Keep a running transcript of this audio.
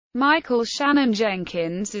Mykel Shannon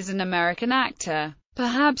Jenkins is an American actor,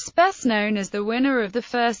 perhaps best known as the winner of the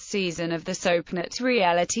first season of the SoapNet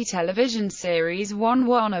reality television series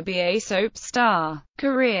Wanna Be a Soap Star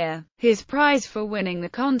career. His prize for winning the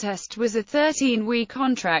contest was a 13-week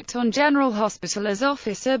contract on General Hospital as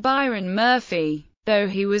Officer Byron Murphy, though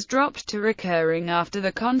he was dropped to recurring after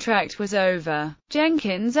the contract was over.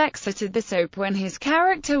 Jenkins exited the soap when his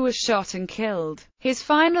character was shot and killed. His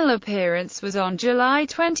final appearance was on July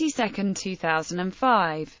 22,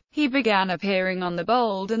 2005. He began appearing on The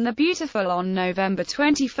Bold and the Beautiful on November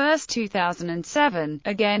 21, 2007,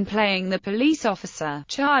 again playing the police officer,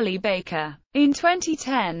 Charlie Baker. In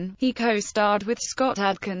 2010, he co-starred with Scott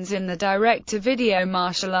Adkins in the direct-to-video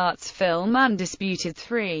martial arts film Undisputed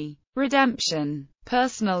 3: Redemption.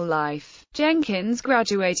 Personal life. Jenkins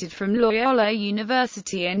graduated from Loyola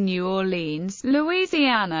University in New Orleans,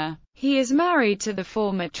 Louisiana. He is married to the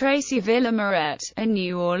former Tracy Villamarette, a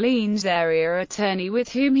New Orleans area attorney with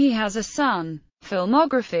whom he has a son.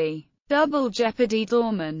 Filmography: Double Jeopardy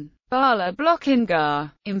Doorman, Bala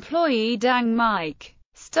Blockingar, Employee Dang Mike,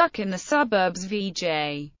 Stuck in the Suburbs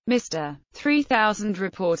VJ, Mr. 3000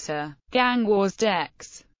 Reporter, Gang Wars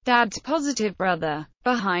Dex, Dad's Positive Brother,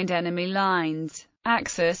 Behind Enemy Lines,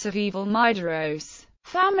 Axis of Evil Mideros,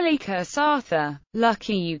 Family Curse Arthur,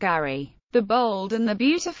 Lucky You Gary, The Bold and the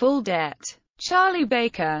Beautiful Debt, Charlie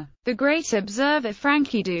Baker, The Great Observer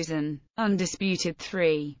Frankie Duzan, Undisputed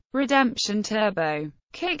 3: Redemption Turbo,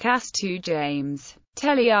 Kick-Ass 2 James,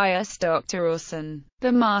 Telly-IS Dr. Orson,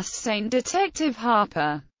 The Masked Saint Detective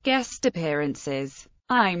Harper. Guest appearances: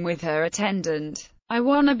 I'm With Her Attendant, I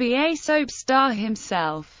Wanna Be a Soap Star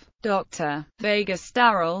himself, Dr. Vegas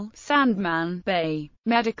Darrell, Sandman, Bay,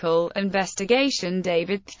 Medical Investigation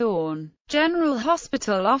David Thorne, General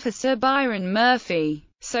Hospital Officer Byron Murphy,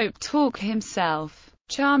 Soap Talk himself,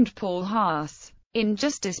 Charmed Paul Haas,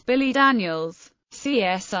 Injustice Billy Daniels,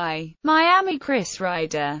 CSI, Miami Chris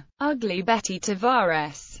Ryder, Ugly Betty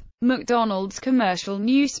Tavares, McDonald's Commercial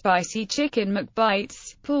New Spicy Chicken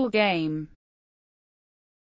McBites, Pool Game.